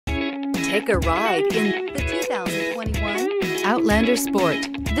Take a ride in the 2021 Outlander Sport.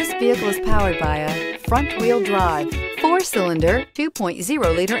 This vehicle is powered by a front-wheel drive, 4-cylinder,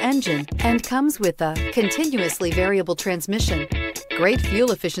 2.0-liter engine, and comes with a continuously variable transmission. Great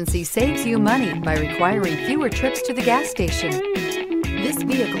fuel efficiency saves you money by requiring fewer trips to the gas station. This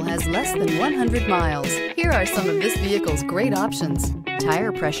vehicle has less than 100 miles. Here are some of this vehicle's great options: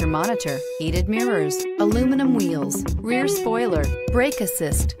 tire pressure monitor, heated mirrors, aluminum wheels, rear spoiler, brake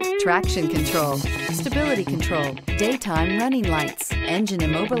assist, traction control, stability control, daytime running lights, engine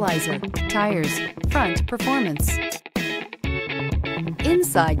immobilizer, tires, front performance.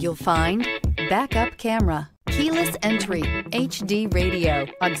 Inside you'll find backup camera, keyless entry, HD radio,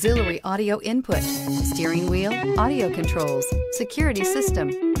 auxiliary audio input, steering wheel audio controls, security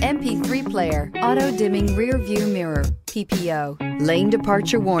system, MP3 player, auto-dimming rear view mirror, PPO, lane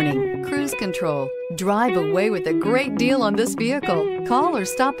departure warning, cruise control. Drive away with a great deal on this vehicle. Call or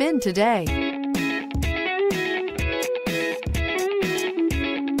stop in today.